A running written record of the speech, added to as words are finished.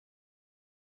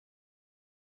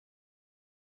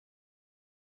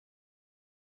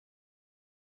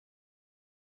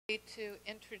to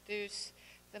introduce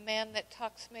the man that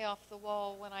talks me off the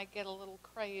wall when I get a little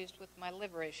crazed with my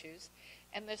liver issues.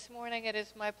 And this morning it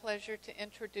is my pleasure to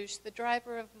introduce the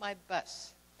driver of my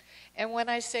bus. And when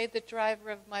I say the driver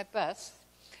of my bus,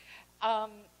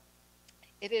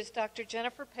 it is Dr.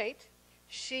 Jennifer Pate.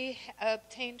 She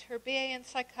obtained her BA in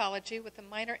psychology with a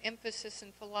minor emphasis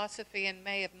in philosophy in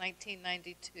May of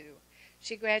 1992.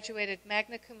 She graduated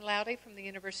magna cum laude from the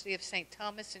University of St.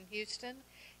 Thomas in Houston,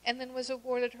 and then was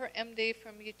awarded her MD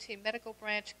from UT Medical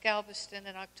Branch, Galveston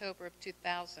in October of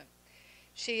 2000.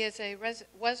 She is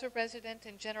was a resident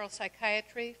in general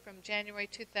psychiatry from January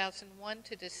 2001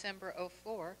 to December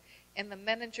 2004 in the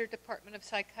Menninger Department of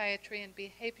Psychiatry and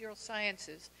Behavioral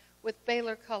Sciences with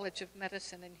Baylor College of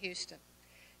Medicine in Houston.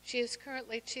 She is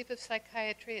currently Chief of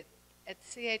Psychiatry at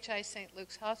CHI St.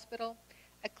 Luke's Hospital,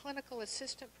 a clinical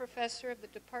assistant professor of the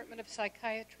Department of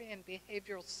Psychiatry and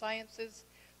Behavioral Sciences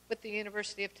with the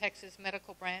University of Texas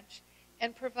Medical Branch,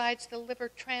 and provides the liver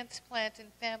transplant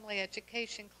and family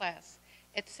education class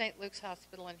at St. Luke's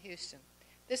Hospital in Houston.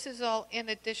 This is all in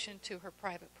addition to her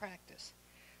private practice.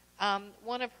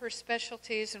 One of her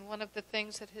specialties and one of the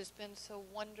things that has been so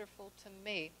wonderful to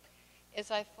me is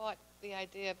I fought the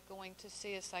idea of going to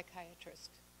see a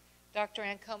psychiatrist. Dr.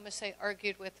 Ancomase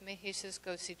argued with me. He says,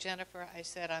 go see Jennifer. I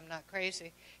said, I'm not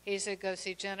crazy. He said, go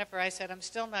see Jennifer. I said, I'm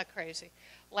still not crazy.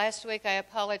 Last week I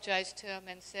apologized to him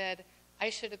and said, I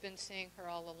should have been seeing her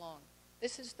all along.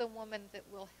 This is the woman that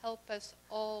will help us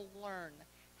all learn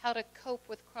how to cope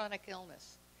with chronic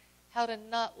illness, how to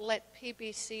not let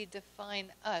PBC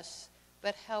define us,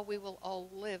 but how we will all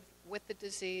live with the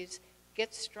disease,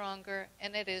 get stronger,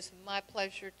 and it is my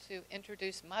pleasure to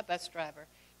introduce my bus driver,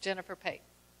 Jennifer Pate.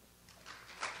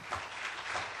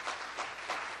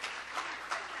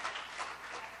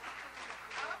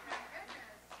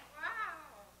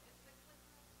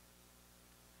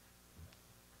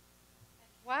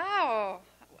 Wow,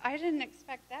 I didn't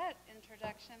expect that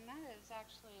introduction. That is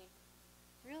actually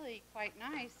really quite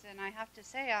nice, and I have to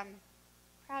say I'm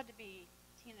proud to be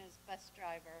Tina's bus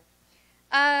driver.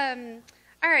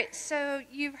 All right, so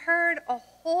you've heard a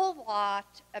whole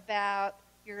lot about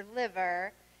your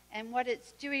liver and what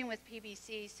it's doing with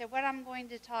PBC. So what I'm going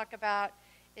to talk about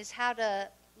is how to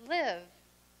live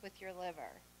with your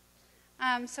liver.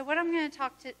 So what I'm going to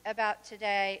talk about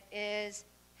today is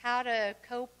how to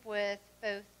cope with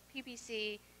both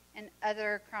PBC and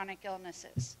other chronic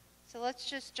illnesses. So let's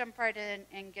just jump right in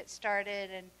and get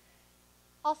started. And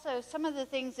also some of the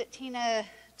things that Tina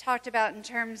talked about in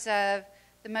terms of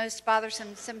the most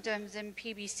bothersome symptoms in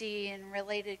PBC and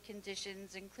related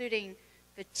conditions, including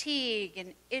fatigue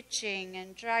and itching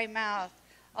and dry mouth,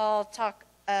 I'll talk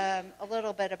a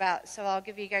little bit about. So I'll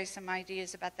give you guys some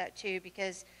ideas about that too,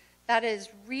 because that is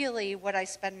really what I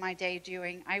spend my day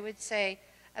doing. I would say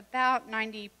about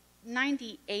 98%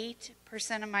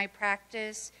 of my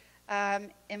practice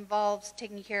involves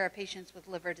taking care of patients with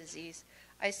liver disease.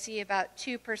 I see about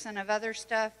 2% of other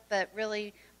stuff, but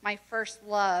really my first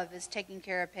love is taking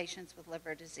care of patients with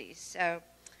liver disease. So,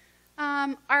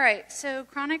 all right, so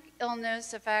chronic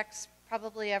illness affects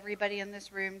probably everybody in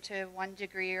this room to one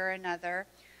degree or another.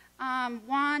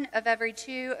 1 of every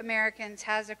 2 Americans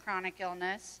has a chronic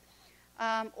illness,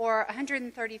 or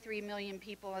 133 million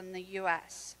people in the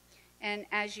U.S. And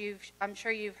as I'm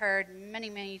sure you've heard many,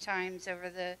 many times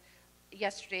over the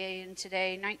yesterday and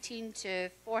today, 19 to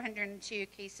 402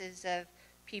 cases of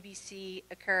PBC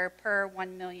occur per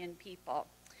 1 million people.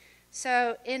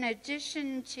 So in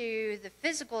addition to the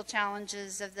physical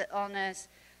challenges of the illness,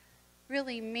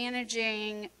 really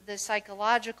managing the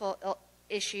psychological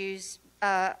issues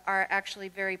are actually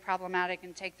very problematic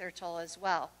and take their toll as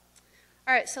well.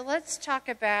 All right, so let's talk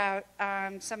about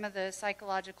some of the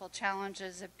psychological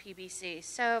challenges of PBC.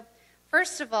 So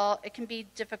first of all, it can be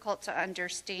difficult to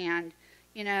understand,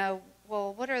 you know,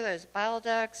 well, what are those bile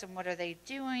ducts and what are they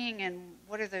doing and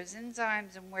what are those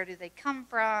enzymes and where do they come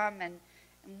from and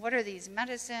what are these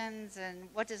medicines and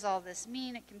what does all this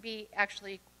mean? It can be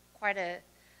actually quite a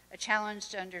challenge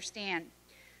to understand.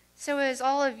 So as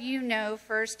all of you know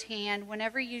firsthand,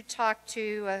 whenever you talk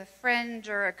to a friend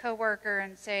or a coworker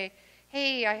and say,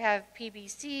 hey, I have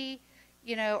PBC,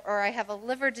 you know, or I have a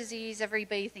liver disease,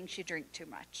 everybody thinks you drink too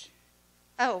much.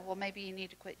 Oh, well, maybe you need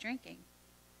to quit drinking.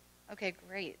 Okay,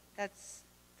 great. That's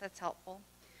helpful.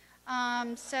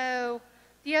 So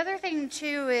the other thing,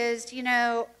 too, is, you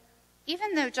know,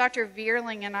 even though Dr.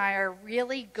 Vierling and I are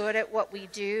really good at what we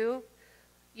do,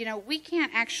 you know, we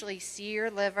can't actually see your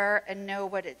liver and know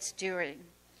what it's doing.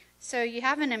 So you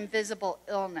have an invisible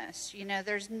illness. You know,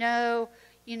 there's no,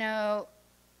 you know,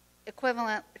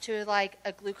 equivalent to like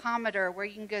a glucometer where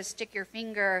you can go stick your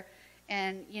finger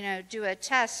and do a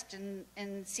test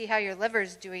and see how your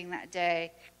liver's doing that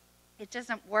day. It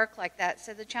doesn't work like that.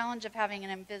 So the challenge of having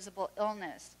an invisible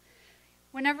illness.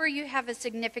 Whenever you have a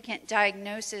significant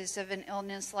diagnosis of an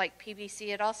illness like PBC,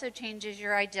 it also changes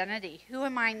your identity. Who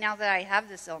am I now that I have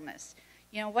this illness?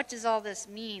 What does all this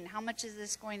mean? How much is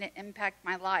this going to impact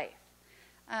my life?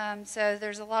 So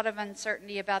there's a lot of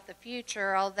uncertainty about the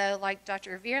future, although like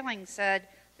Dr. Vierling said,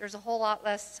 there's a whole lot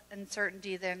less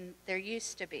uncertainty than there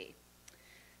used to be.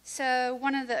 So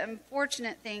one of the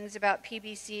unfortunate things about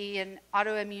PBC and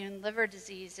autoimmune liver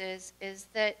diseases is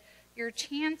that your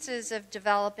chances of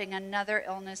developing another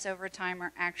illness over time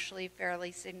are actually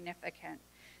fairly significant.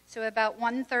 So about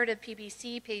 1/3 of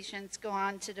PBC patients go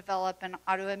on to develop an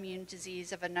autoimmune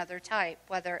disease of another type,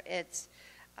 whether it's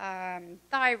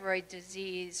thyroid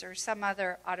disease or some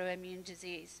other autoimmune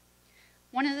disease.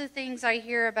 One of the things I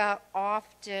hear about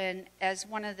often as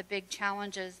one of the big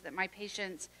challenges that my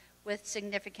patients with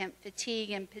significant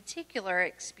fatigue in particular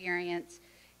experience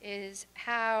is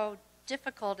how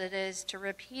difficult it is to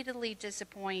repeatedly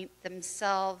disappoint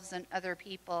themselves and other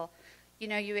people.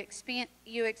 You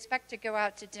expect to go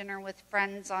out to dinner with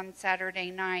friends on Saturday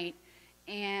night,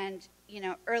 and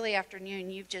early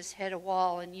afternoon you've just hit a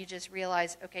wall and you just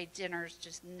realize, okay, dinner's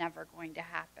just never going to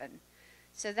happen.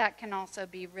 So that can also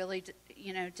be really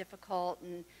difficult,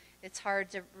 and it's hard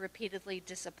to repeatedly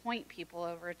disappoint people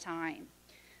over time.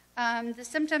 The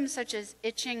symptoms such as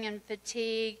itching and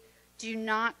fatigue do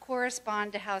not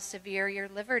correspond to how severe your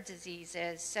liver disease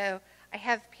is. So I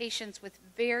have patients with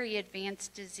very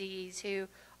advanced disease who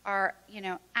are,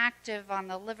 active on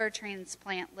the liver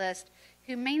transplant list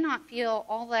who may not feel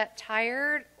all that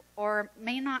tired or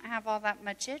may not have all that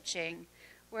much itching,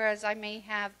 whereas I may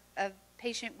have a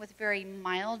patient with very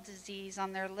mild disease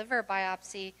on their liver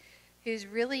biopsy who's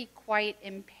really quite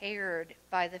impaired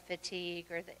by the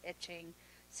fatigue or the itching.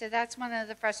 So that's one of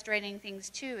the frustrating things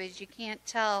too, is you can't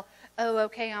tell, oh,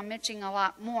 okay, I'm itching a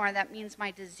lot more, that means my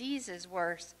disease is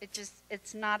worse.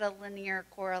 It's not a linear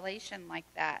correlation like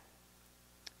that.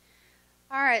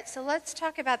 All right, so let's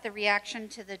talk about the reaction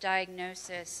to the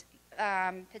diagnosis,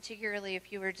 particularly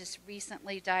if you were just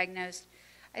recently diagnosed.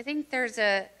 I think there's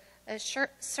a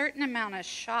certain amount of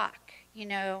shock.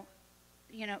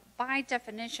 By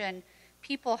definition,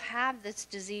 people have this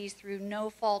disease through no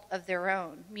fault of their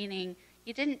own, meaning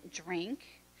you didn't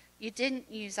drink, you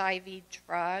didn't use IV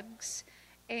drugs,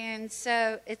 and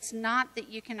so it's not that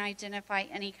you can identify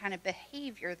any kind of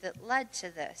behavior that led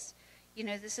to this.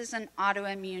 This is an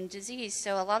autoimmune disease,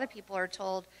 so a lot of people are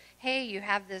told, hey, you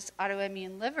have this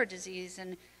autoimmune liver disease,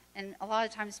 and a lot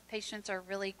of times patients are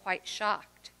really quite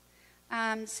shocked.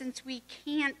 Since we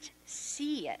can't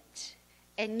see it,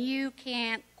 and you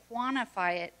can't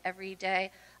quantify it every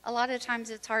day, a lot of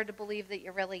times it's hard to believe that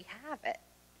you really have it.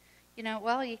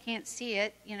 Well, you can't see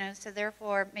it, so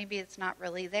therefore maybe it's not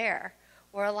really there.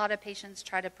 Or a lot of patients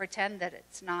try to pretend that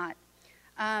it's not.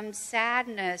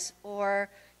 Sadness, or,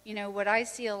 what I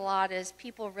see a lot is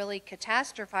people really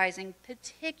catastrophizing,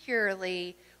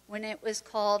 particularly when it was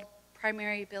called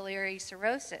primary biliary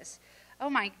cirrhosis. Oh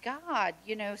my God,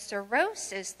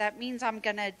 cirrhosis, that means I'm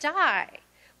going to die.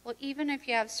 Well, even if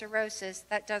you have cirrhosis,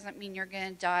 that doesn't mean you're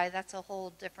going to die. That's a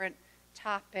whole different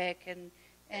topic and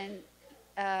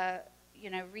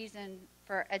reason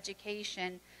for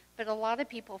education. But a lot of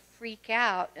people freak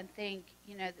out and think,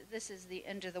 that this is the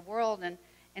end of the world.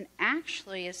 And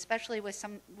actually, especially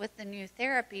with the new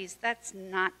therapies, that's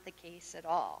not the case at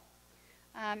all.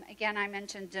 Again, I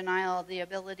mentioned denial, the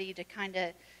ability to kind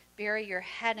of bury your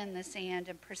head in the sand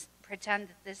and pretend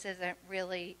that this isn't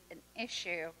really an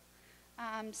issue.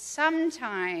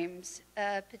 Sometimes,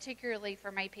 particularly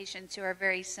for my patients who are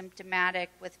very symptomatic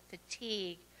with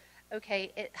fatigue,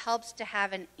 okay, it helps to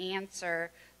have an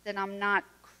answer that I'm not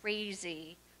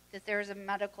crazy, that there's a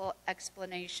medical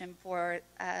explanation for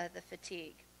the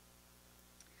fatigue.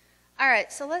 All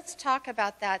right, so let's talk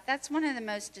about that. That's one of the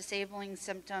most disabling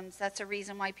symptoms. That's a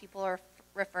reason why people are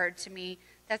referred to me.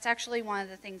 That's actually one of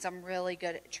the things I'm really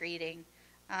good at treating.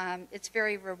 It's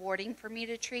very rewarding for me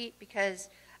to treat because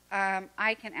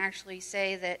I can actually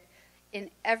say that in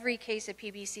every case of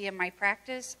PBC in my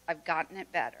practice, I've gotten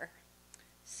it better.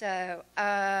 So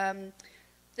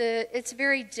it's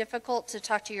very difficult to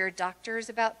talk to your doctors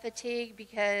about fatigue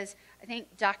because I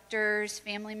think doctors,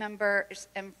 family members,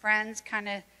 and friends kind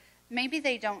of, maybe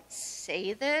they don't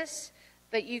say this,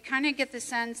 but you kind of get the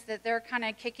sense that they're kind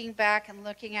of kicking back and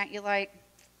looking at you like,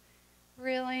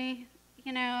 really?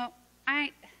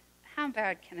 How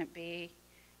bad can it be?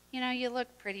 You look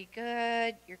pretty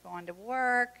good, you're going to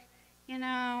work,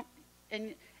 and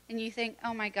you think,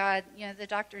 oh my God, the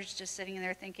doctor's just sitting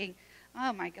there thinking,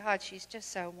 oh my God, she's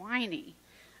just so whiny.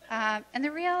 And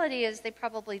the reality is they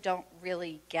probably don't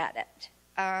really get it,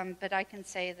 but I can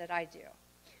say that I do.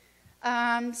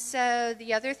 So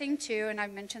the other thing too, and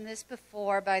I've mentioned this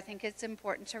before, but I think it's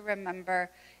important to remember,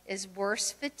 is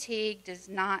worse fatigue does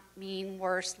not mean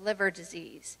worse liver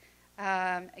disease.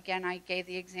 Again, I gave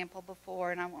the example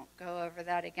before, and I won't go over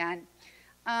that again.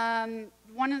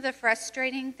 One of the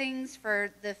frustrating things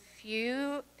for the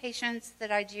few patients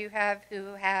that I do have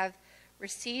who have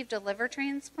received a liver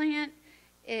transplant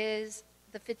is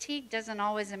the fatigue doesn't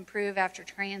always improve after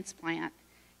transplant.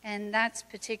 And that's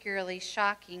particularly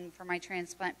shocking for my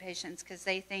transplant patients because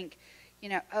they think, you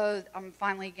know, oh, I'm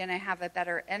finally going to have a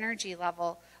better energy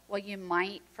level. Well, you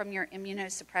might from your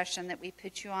immunosuppression that we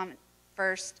put you on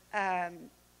first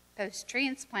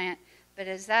post-transplant, but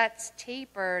as that's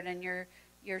tapered and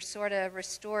you're sort of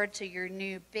restored to your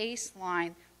new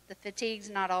baseline, the fatigue's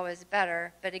not always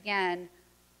better. But again,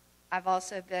 I've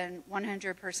also been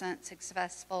 100%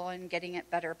 successful in getting it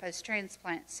better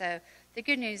post-transplant. So the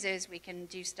good news is we can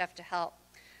do stuff to help.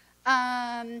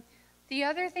 The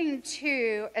other thing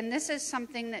too, and this is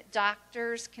something that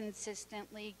doctors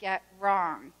consistently get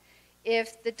wrong.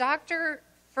 If the doctor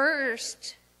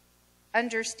first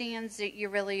understands that you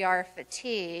really are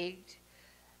fatigued,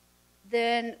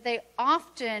 then they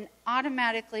often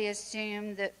automatically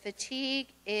assume that fatigue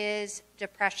is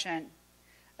depression.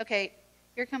 Okay,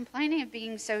 you're complaining of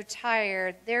being so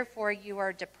tired, therefore you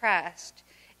are depressed.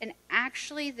 And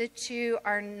actually the two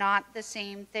are not the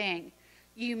same thing.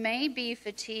 You may be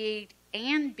fatigued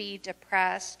and be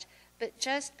depressed, but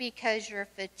just because you're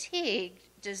fatigued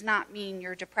does not mean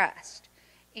you're depressed.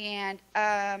 And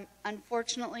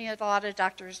unfortunately, a lot of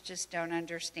doctors just don't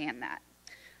understand that.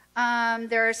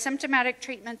 There are symptomatic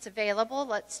treatments available.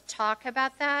 Let's talk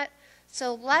about that.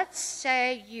 So let's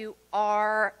say you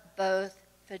are both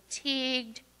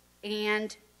fatigued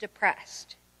and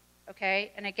depressed,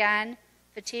 okay? And again,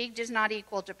 fatigue does not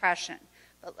equal depression,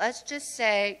 but let's just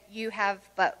say you have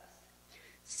both.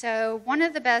 So one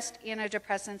of the best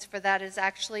antidepressants for that is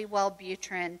actually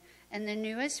Wellbutrin, and the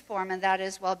newest form of that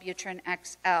is Wellbutrin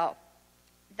XL.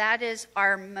 That is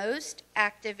our most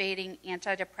activating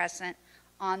antidepressant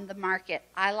on the market.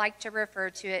 I like to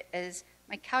refer to it as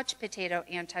my couch potato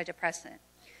antidepressant.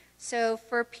 So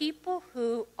for people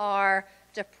who are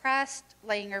depressed,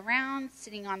 laying around,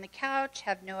 sitting on the couch,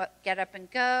 have no get up and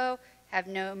go, have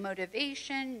no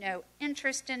motivation, no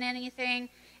interest in anything,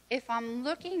 if I'm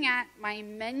looking at my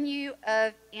menu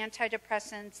of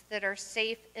antidepressants that are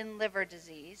safe in liver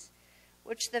disease,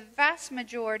 which the vast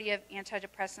majority of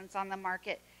antidepressants on the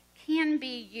market can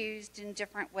be used in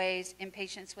different ways in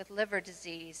patients with liver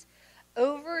disease.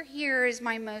 Over here is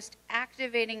my most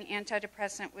activating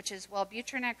antidepressant, which is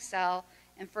Wellbutrin XL,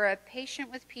 and for a patient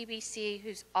with PBC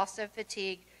who's also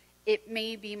fatigued, it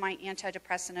may be my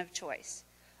antidepressant of choice.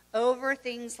 Over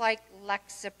things like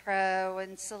Lexapro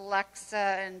and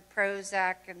Celexa and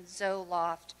Prozac and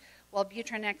Zoloft,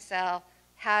 Wellbutrin XL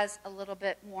has a little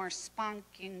bit more spunk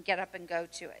and get up and go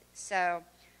to it. So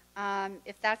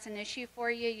if that's an issue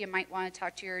for you, you might want to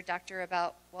talk to your doctor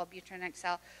about Wellbutrin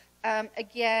XL.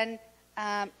 Again,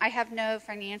 I have no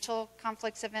financial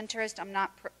conflicts of interest. I'm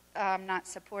not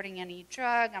supporting any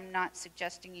drug. I'm not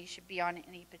suggesting you should be on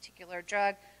any particular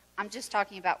drug. I'm just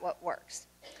talking about what works.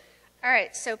 All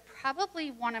right, so probably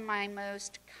one of my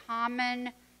most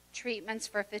common treatments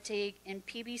for fatigue in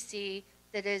PBC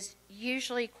that is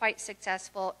usually quite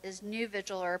successful is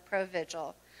Nuvigil or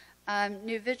Provigil.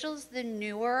 Nuvigil is the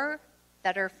newer,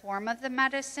 better form of the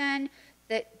medicine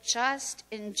that just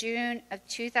in June of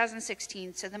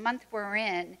 2016, so the month we're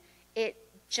in, it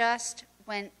just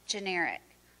went generic.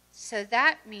 So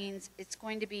that means it's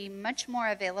going to be much more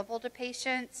available to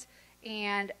patients,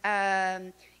 and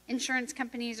insurance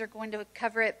companies are going to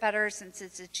cover it better since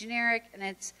it's a generic, and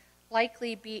it's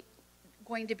likely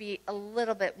going to be a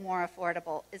little bit more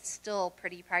affordable. It's still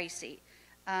pretty pricey,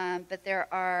 but there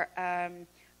are,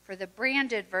 for the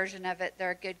branded version of it, there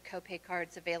are good copay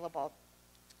cards available.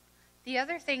 The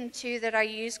other thing, too, that I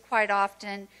use quite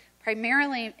often,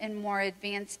 primarily in more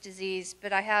advanced disease,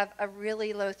 but I have a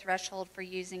really low threshold for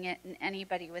using it in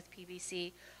anybody with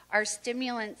PBC, are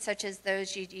stimulants such as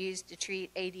those you'd use to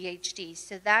treat ADHD.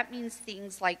 So that means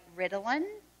things like Ritalin,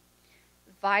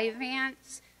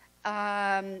 Vyvanse.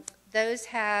 Those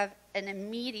have an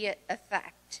immediate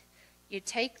effect. You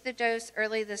take the dose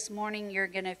early this morning, you're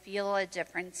going to feel a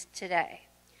difference today.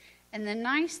 And the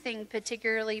nice thing,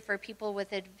 particularly for people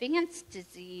with advanced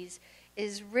disease,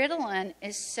 is Ritalin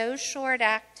is so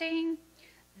short-acting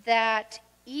that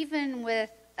even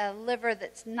with a liver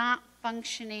that's not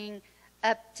functioning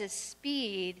up to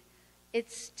speed,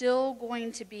 it's still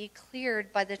going to be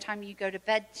cleared by the time you go to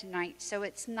bed tonight. So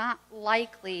it's not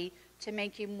likely to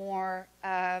make you more,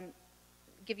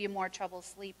 give you more trouble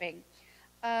sleeping.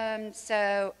 Those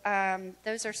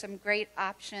are some great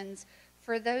options.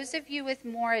 For those of you with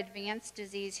more advanced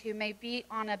disease who may be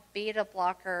on a beta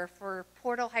blocker for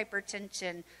portal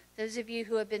hypertension, those of you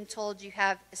who have been told you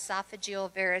have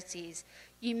esophageal varices,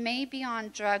 you may be on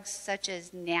drugs such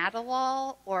as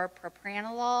Nadolol or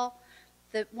propranolol.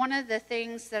 One of the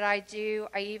things that I do,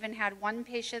 I even had one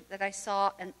patient that I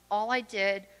saw, and all I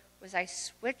did was I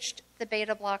switched the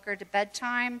beta blocker to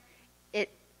bedtime. It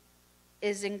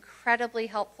is incredibly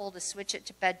helpful to switch it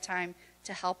to bedtime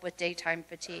to help with daytime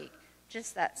fatigue.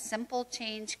 Just that simple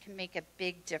change can make a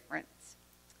big difference.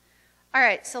 All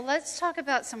right, so let's talk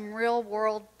about some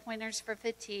real-world pointers for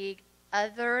fatigue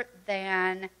other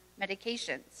than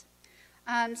medications.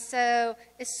 So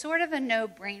it's sort of a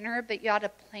no-brainer, but you ought to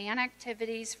plan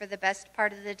activities for the best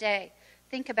part of the day.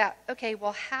 Think about, okay,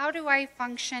 well, how do I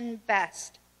function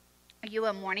best? Are you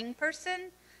a morning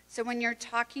person? So when you're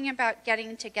talking about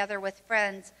getting together with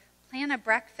friends, plan a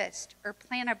breakfast or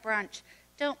plan a brunch.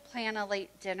 Don't plan a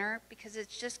late dinner, because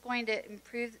it's just going to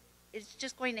increase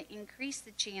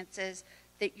the chances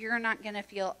that you're not going to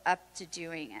feel up to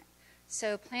doing it.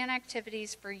 So plan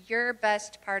activities for your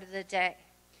best part of the day.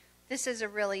 This is a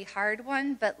really hard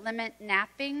one, but limit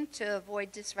napping to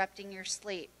avoid disrupting your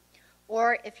sleep.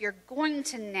 Or if you're going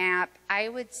to nap, I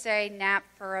would say nap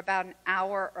for about an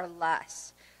hour or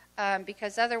less,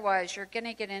 because otherwise you're going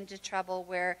to get into trouble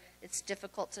where it's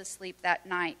difficult to sleep that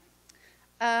night.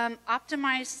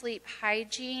 Optimize sleep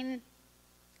hygiene.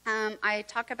 I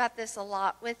talk about this a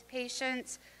lot with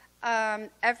patients.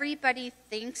 Everybody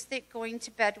thinks that going to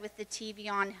bed with the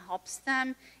TV on helps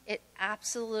them. It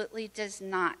absolutely does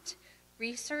not.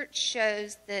 Research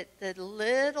shows that the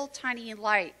little tiny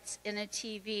lights in a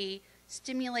TV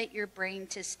stimulate your brain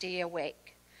to stay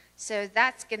awake. So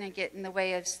that's going to get in the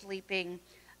way of sleeping.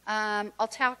 I'll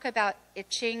talk about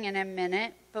itching in a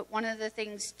minute, but one of the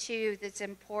things too that's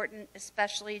important,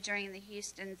 especially during the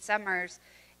Houston summers,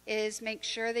 is make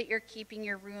sure that you're keeping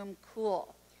your room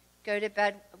cool. Go to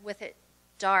bed with it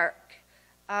dark.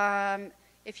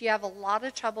 If you have a lot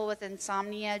of trouble with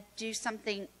insomnia, do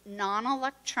something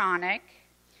non-electronic,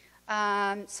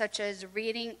 such as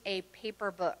reading a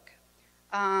paper book.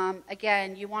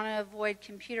 Again, you want to avoid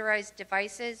computerized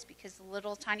devices because the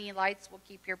little tiny lights will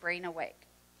keep your brain awake.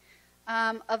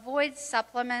 Avoid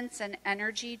supplements and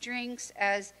energy drinks,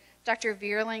 as Dr.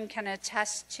 Vierling can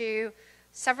attest to.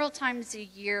 Several times a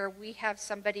year, we have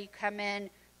somebody come in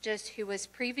just who was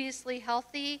previously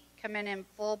healthy, come in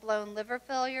full-blown liver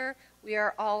failure. We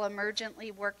are all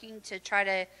emergently working to try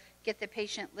to get the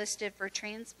patient listed for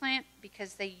transplant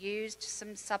because they used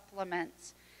some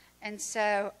supplements. And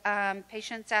so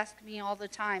patients ask me all the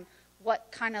time, what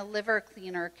kind of liver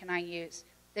cleaner can I use?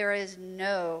 There is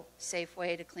no safe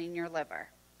way to clean your liver.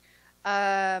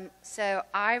 So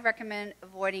I recommend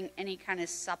avoiding any kind of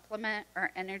supplement or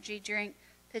energy drink,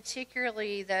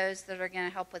 particularly those that are going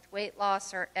to help with weight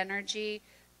loss or energy.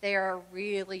 They are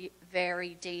really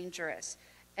very dangerous.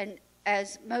 And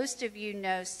as most of you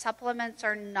know, supplements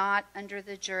are not under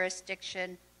the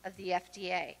jurisdiction of the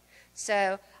FDA.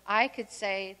 So I could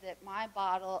say that my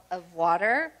bottle of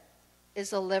water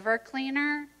is a liver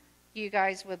cleaner. You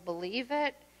guys would believe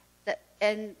it.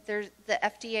 And the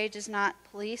FDA does not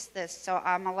police this, so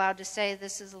I'm allowed to say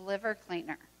this is a liver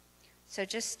cleaner. So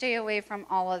just stay away from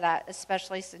all of that,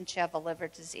 especially since you have a liver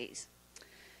disease.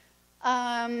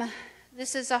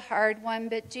 This is a hard one,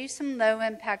 but do some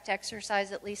low-impact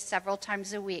exercise at least several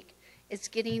times a week. It's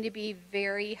getting to be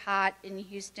very hot in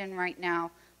Houston right now.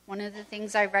 One of the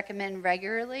things I recommend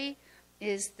regularly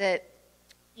is that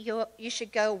you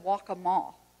should go walk a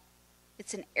mall.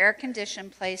 It's an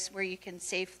air-conditioned place where you can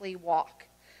safely walk.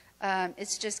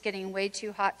 It's just getting way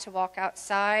too hot to walk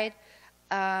outside,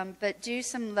 but do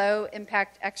some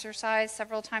low-impact exercise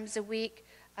several times a week.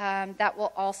 That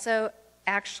will also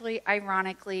actually,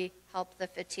 ironically, help the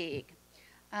fatigue.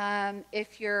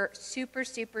 If you're super,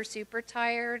 super, super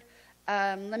tired,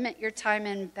 limit your time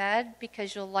in bed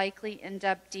because you'll likely end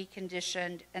up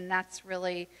deconditioned, and that's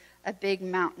really a big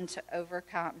mountain to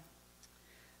overcome.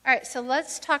 All right, so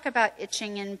let's talk about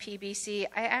itching in PBC.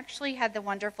 I actually had the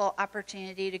wonderful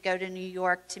opportunity to go to New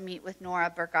York to meet with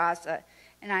Nora Bergaza,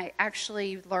 and I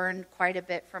actually learned quite a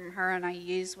bit from her, and I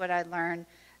used what I learned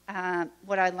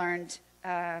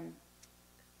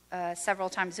several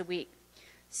times a week.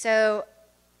 So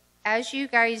as you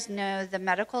guys know, the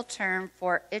medical term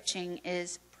for itching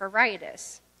is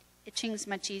pruritus. Itching's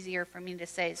much easier for me to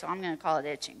say, so I'm going to call it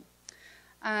itching.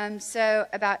 So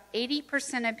about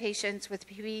 80% of patients with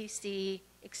PBC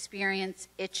experience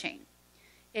itching.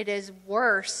 It is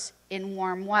worse in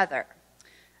warm weather.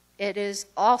 It is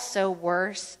also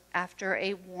worse after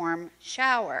a warm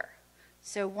shower.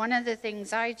 So one of the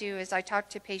things I do is I talk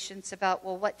to patients about,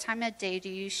 well, what time of day do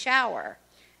you shower?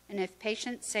 And if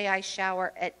patients say I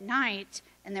shower at night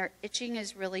and their itching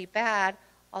is really bad,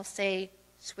 I'll say,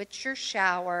 switch your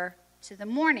shower to the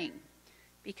morning,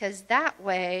 because that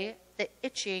way the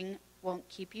itching won't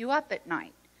keep you up at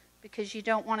night, because you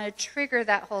don't want to trigger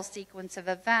that whole sequence of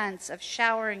events of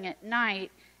showering at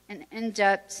night and end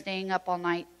up staying up all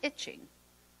night itching.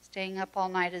 Staying up all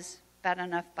night is bad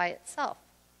enough by itself.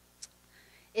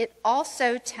 It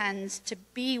also tends to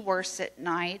be worse at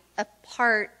night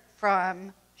apart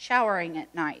from showering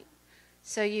at night.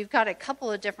 So you've got a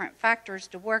couple of different factors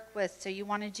to work with, so you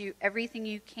want to do everything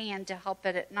you can to help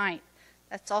it at night.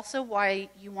 That's also why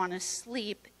you want to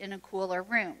sleep in a cooler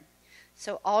room.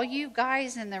 So all you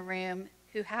guys in the room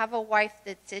who have a wife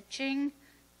that's itching,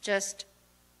 just,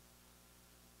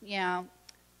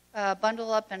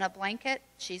 bundle up in a blanket.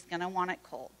 She's going to want it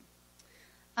cold.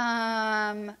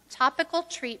 Topical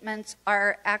treatments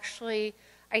are actually,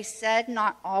 I said,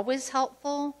 not always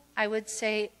helpful. I would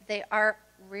say they are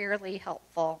rarely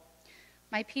helpful.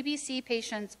 My PBC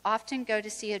patients often go to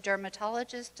see a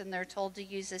dermatologist and they're told to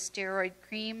use a steroid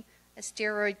cream. A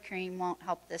steroid cream won't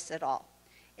help this at all.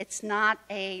 It's not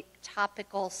a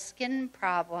topical skin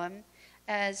problem.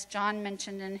 As John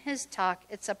mentioned in his talk,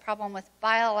 it's a problem with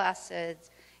bile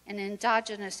acids and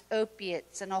endogenous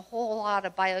opiates and a whole lot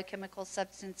of biochemical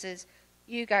substances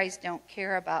you guys don't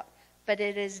care about. But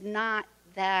it is not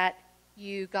that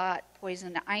you got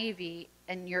poison ivy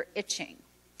and you're itching.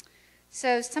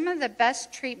 So some of the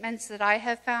best treatments that I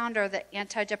have found are the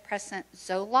antidepressant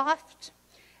Zoloft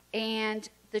and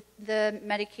the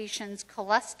medications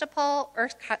Cholestipol or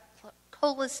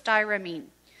cholestyramine.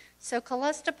 So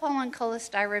Cholestipol and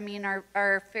cholestyramine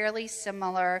are fairly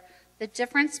similar. The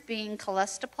difference being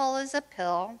Cholestipol is a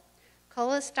pill.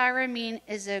 Cholestyramine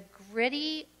is a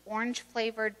gritty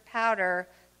orange-flavored powder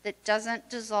that doesn't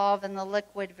dissolve in the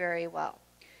liquid very well.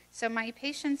 So my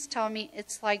patients tell me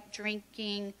it's like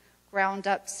drinking ground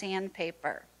up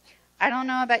sandpaper. I don't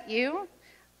know about you.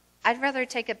 I'd rather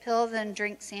take a pill than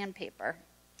drink sandpaper.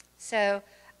 So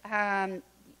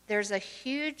there's a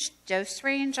huge dose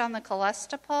range on the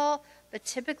Cholestipol, but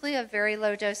typically a very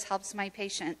low dose helps my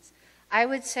patients. I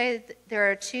would say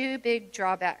there are two big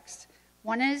drawbacks.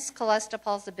 One is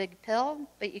Cholestipol is a big pill,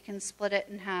 but you can split it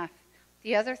in half.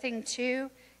 The other thing too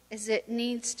is it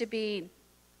needs to be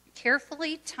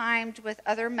carefully timed with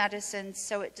other medicines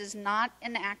so it does not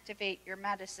inactivate your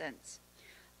medicines.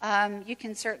 You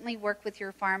can certainly work with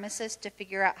your pharmacist to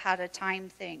figure out how to time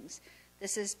things.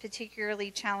 This is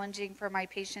particularly challenging for my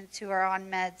patients who are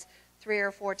on meds 3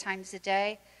 or 4 times a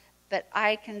day, but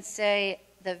I can say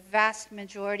the vast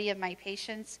majority of my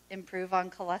patients improve on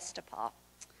Cholestipol.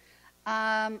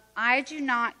 I do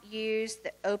not use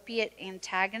the opiate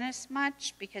antagonists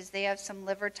much because they have some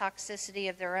liver toxicity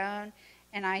of their own,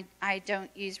 and I don't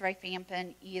use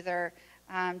rifampin either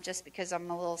just because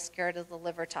I'm a little scared of the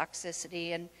liver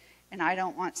toxicity, and I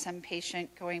don't want some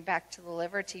patient going back to the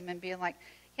liver team and being like,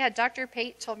 yeah, Dr.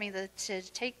 Pate told me to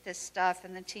take this stuff,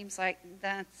 and the team's like,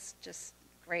 that's just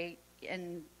great,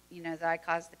 and that I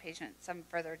caused the patient some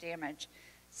further damage.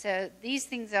 So these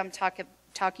things I'm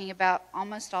talking about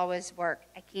almost always work.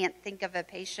 I can't think of a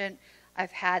patient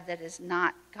I've had that has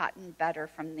not gotten better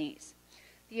from these.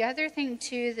 The other thing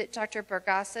too that Dr.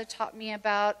 Bergasa taught me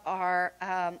about are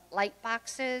light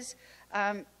boxes.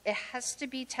 It has to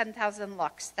be 10,000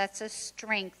 lux. That's a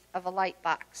strength of a light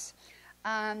box.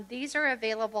 These are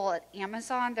available at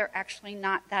Amazon. They're actually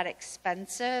not that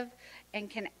expensive and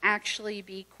can actually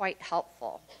be quite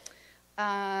helpful.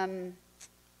 All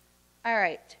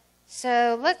right,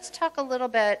 so let's talk a little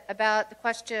bit about the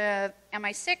question of, am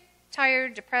I sick,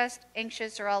 tired, depressed,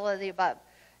 anxious, or all of the above?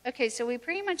 Okay, so we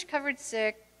pretty much covered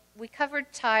sick, we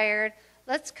covered tired,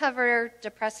 let's cover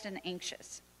depressed and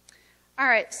anxious. All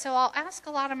right, so I'll ask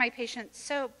a lot of my patients,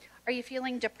 so are you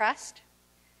feeling depressed?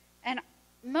 And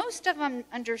most of them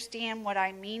understand what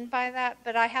I mean by that,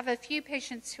 but I have a few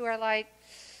patients who are like,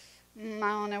 I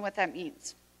don't know what that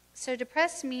means. So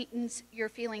depressed means you're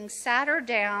feeling sad or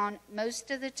down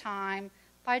most of the time.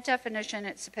 By definition,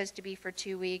 it's supposed to be for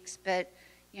 2 weeks, but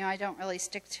I don't really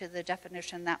stick to the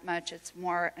definition that much. It's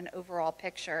more an overall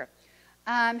picture.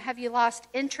 Have you lost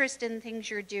interest in things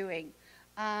you're doing?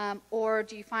 Or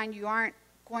do you find you aren't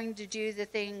going to do the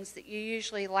things that you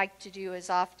usually like to do as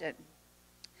often?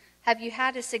 Have you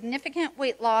had a significant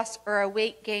weight loss or a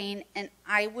weight gain? And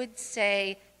I would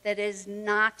say that is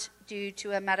not due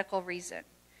to a medical reason.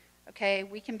 Okay,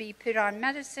 we can be put on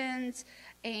medicines,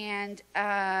 and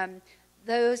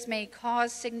those may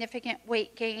cause significant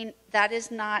weight gain. That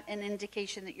is not an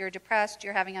indication that you're depressed.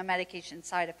 You're having a medication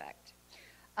side effect.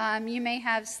 You may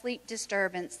have sleep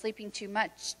disturbance, sleeping too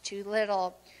much, too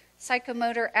little,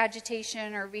 psychomotor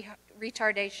agitation or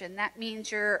retardation. That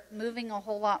means you're moving a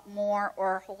whole lot more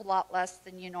or a whole lot less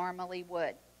than you normally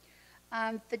would.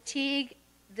 Fatigue,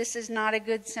 this is not a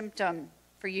good symptom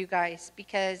for you guys,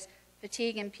 because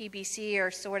fatigue and PBC are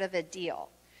sort of a deal.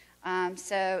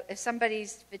 So if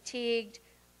somebody's fatigued,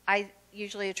 I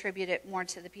usually attribute it more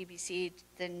to the PBC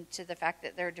than to the fact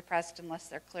that they're depressed, unless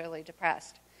they're clearly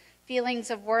depressed. Feelings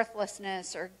of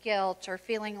worthlessness or guilt, or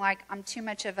feeling like I'm too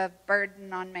much of a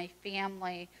burden on my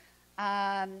family,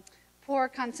 poor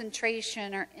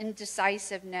concentration or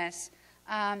indecisiveness,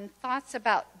 thoughts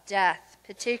about death,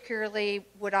 particularly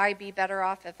would I be better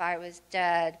off if I was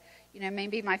dead? You know,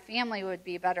 maybe my family would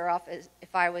be better off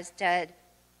if I was dead.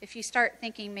 If you start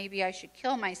thinking maybe I should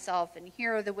kill myself, and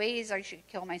here are the ways I should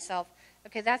kill myself,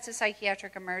 okay, that's a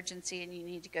psychiatric emergency and you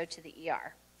need to go to the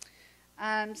ER.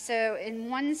 So in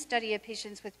one study of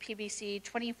patients with PBC,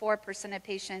 24% of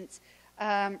patients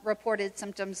reported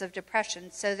symptoms of depression.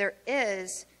 So there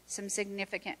is some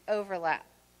significant overlap.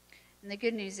 And the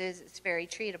good news is it's very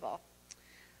treatable.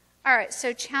 All right,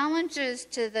 so challenges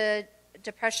to the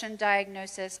depression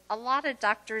diagnosis. A lot of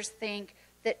doctors think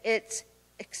that it's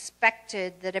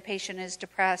expected that a patient is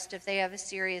depressed if they have a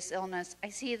serious illness. I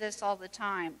see this all the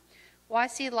time. Well, I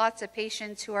see lots of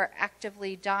patients who are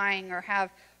actively dying or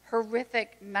have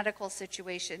horrific medical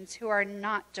situations who are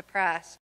not depressed.